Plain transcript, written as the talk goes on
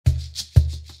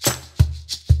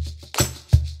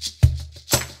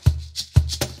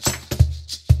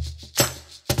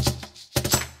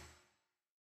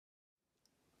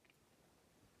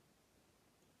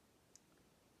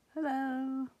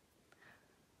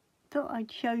thought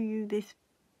I'd show you this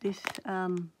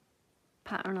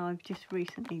pattern I've just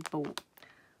recently bought.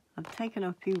 I've taken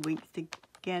a few weeks to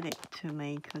get it to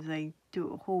me because they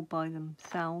do it all by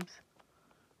themselves.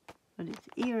 But it's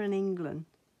here in England.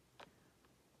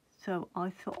 So I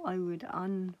thought I would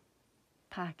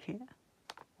unpack it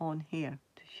on here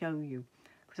to show you.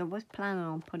 Because I was planning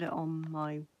on putting it on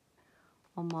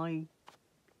my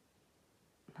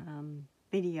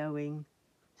videoing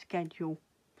schedule.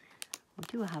 I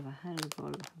do have a hell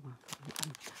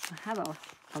of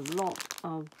a lot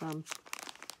of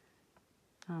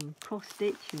cross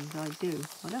stitchings I do.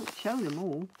 I don't show them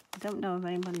all. I don't know if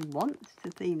anybody wants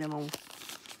to see them all.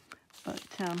 But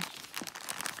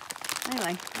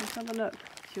anyway, let's have a look,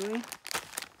 shall we?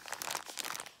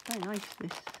 Very nice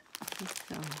this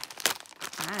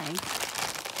bag.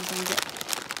 I'm going to get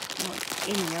what's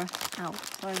in here out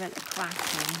so I get the crack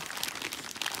on.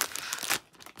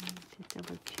 Just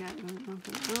double check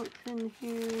nothing else in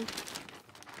here.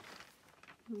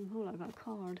 Oh, I got a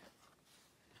card.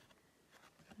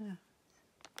 Yeah.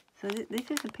 So this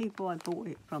is the people I bought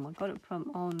it from. I got it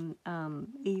from on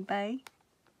eBay.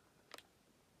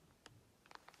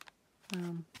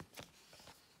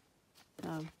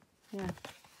 So yeah,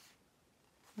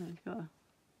 I've got all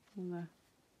the.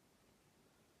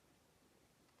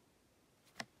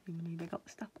 They got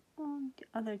stuff on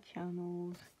other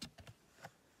channels.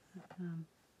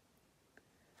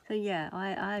 So yeah,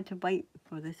 I had to wait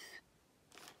for this.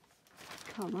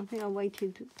 I think I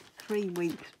waited 3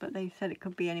 weeks, but they said it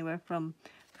could be anywhere from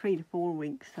 3 to 4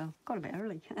 weeks, so got a bit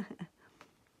early.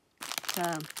 So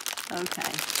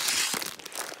okay,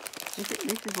 this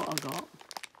is what I got.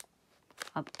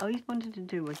 I've always wanted to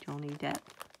do a Johnny Depp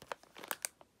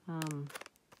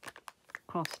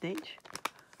cross stitch.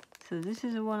 So this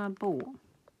is the one I bought.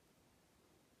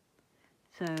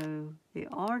 So the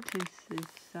artist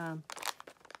is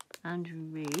Andrew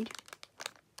Reed.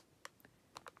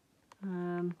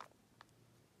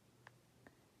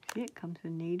 See, it comes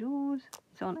with needles.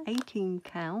 It's on 18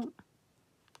 count.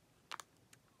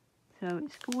 So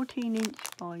it's 14 inch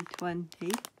by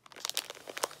 20.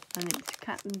 And it's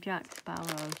Captain Jack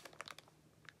Sparrow.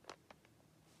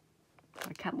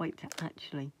 I can't wait to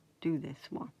actually do this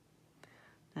one.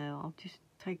 Now I'll just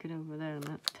take it over there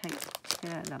and take it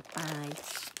out of the bag.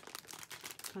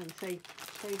 Trying to save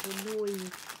the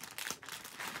noise.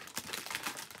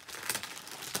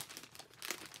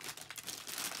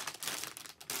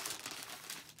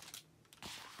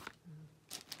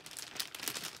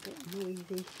 A bit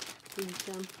noisy.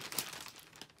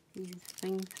 These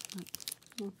things.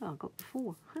 Oh, I've got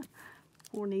 4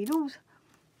 needles.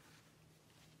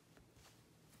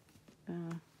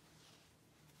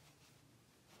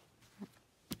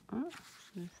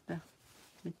 There's the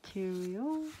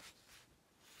material.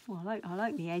 Oh, I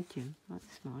like the edging.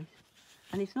 That's nice,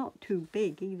 and it's not too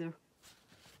big either.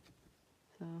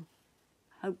 So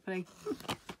hopefully,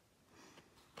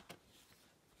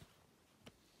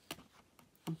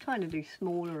 I'm trying to do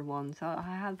smaller ones. I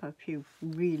have a few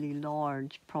really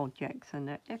large projects, and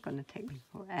they're going to take me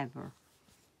forever.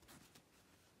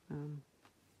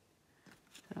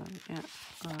 So yeah,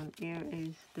 here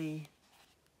is the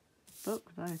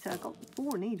book. Like I said, I've got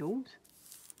 4 needles.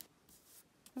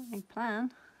 Got any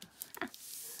plan?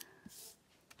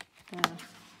 Yeah.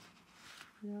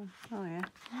 Oh yeah.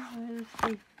 There's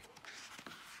the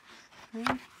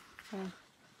thing.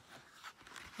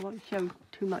 I won't show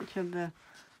too much of the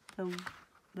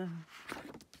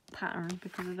pattern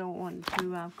because I don't want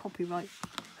to copyright.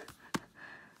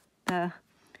 Yeah,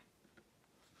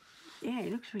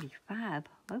 it looks really fab.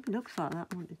 I hope it looks like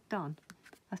that when it's done.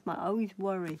 That's my always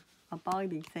worry. I buy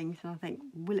these things and I think,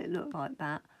 will it look like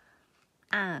that?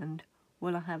 And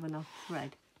will I have enough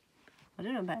thread? I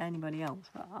don't know about anybody else,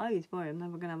 but I always worry I'm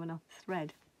never going to have enough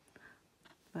thread.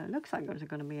 But it looks like there's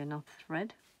going to be enough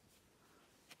thread.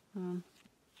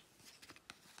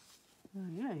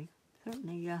 Yeah,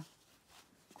 certainly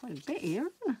quite a bit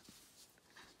here, isn't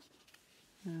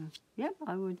it? Yep,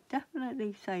 I would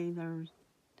definitely say there's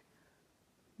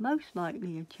most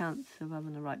likely a chance of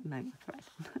having the right amount of thread.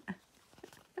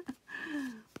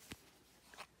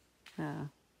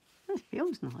 This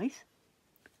feels nice.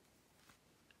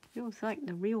 Feels like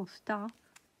the real stuff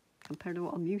compared to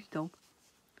what I'm used to.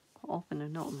 Quite often they're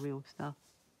not the real stuff.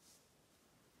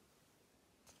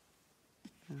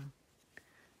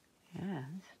 Yeah,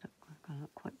 this is going to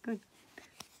look quite good.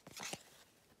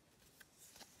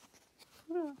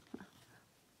 Oh,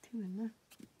 2 in there.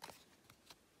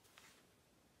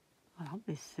 I love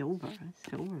this silver. This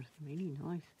silver is really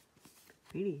nice.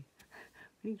 Really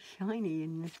shiny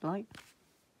in this light.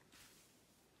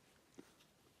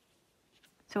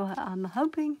 So I'm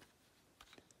hoping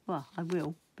well, I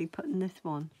will be putting this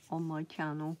one on my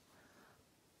channel.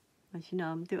 As you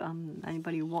know,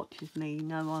 anybody who watches me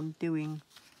know I'm doing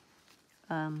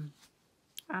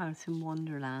Alice in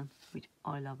Wonderland, which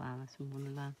I love Alice in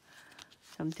Wonderland.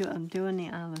 So I'm doing the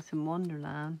Alice in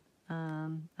Wonderland,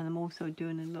 and I'm also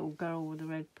doing a little girl with the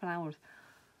red flowers.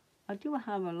 I do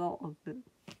have a lot of the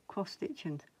cross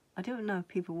stitchings. I don't know if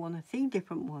people want to see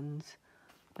different ones.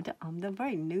 They're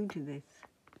very new to this,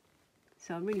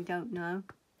 so I really don't know.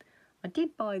 I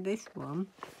did buy this one,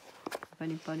 if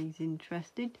anybody's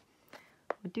interested.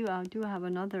 I do have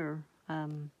another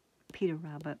Peter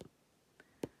Rabbit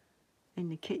in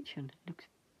the kitchen. It looks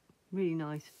really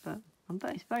nice, but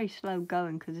it's very slow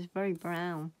going because it's very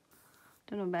brown.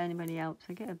 Don't know about anybody else.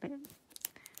 I get a bit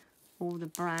all the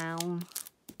brown.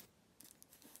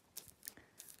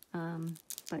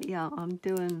 But yeah, I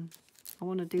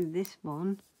want to do this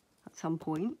one at some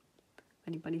point. If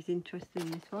anybody's interested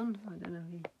in this one, I don't know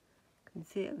if you can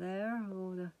see it there,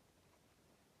 or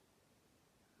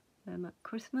them at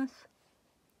Christmas.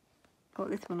 Got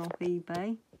this one off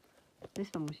eBay. This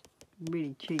one was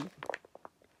really cheap.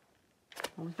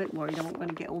 I was a bit worried I wasn't going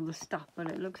to get all the stuff, but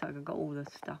it looks like I got all the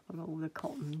stuff. I got all the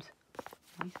cottons.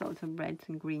 I got some reds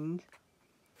and greens.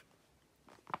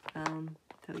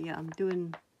 So yeah,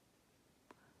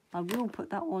 I will put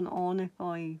that one on if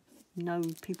I know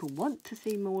people want to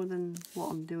see more than what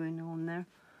I'm doing on there.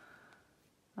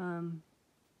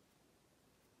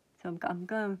 So I'm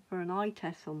going for an eye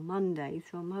test on Monday,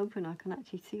 so I'm hoping I can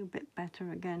actually see a bit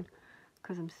better again,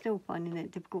 because I'm still finding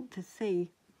it difficult to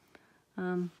see.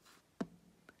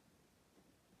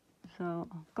 So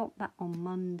I've got that on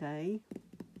Monday.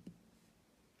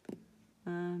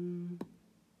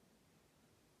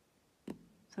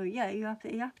 So yeah, you have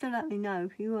to let me know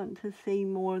if you want to see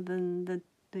more than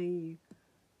the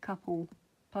couple.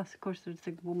 Plus, of course, there's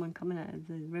the woman coming out of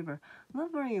the river. I'm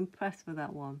not very impressed with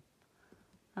that one.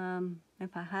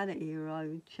 If I had it here, I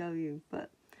would show you. But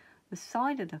the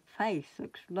side of the face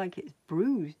looks like it's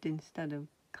bruised instead of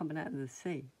coming out of the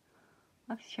sea.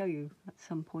 I'll show you at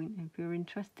some point if you're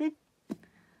interested.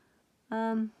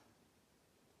 And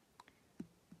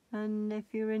if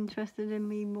you're interested in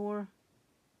me more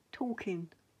talking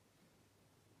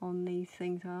on these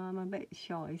things, I'm a bit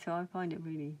shy, so I find it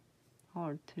really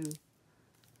hard to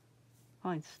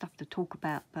find stuff to talk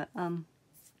about. But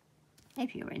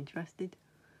if you're interested,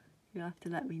 you'll have to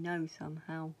let me know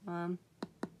somehow.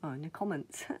 In the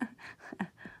comments. I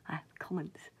have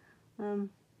comments.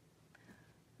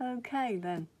 Okay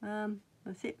then.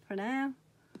 That's it for now.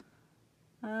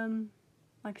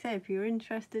 Like I say, if you're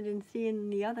interested in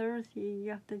seeing the others, you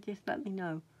have to just let me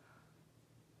know.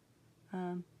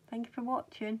 Thank you for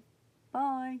watching.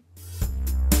 Bye.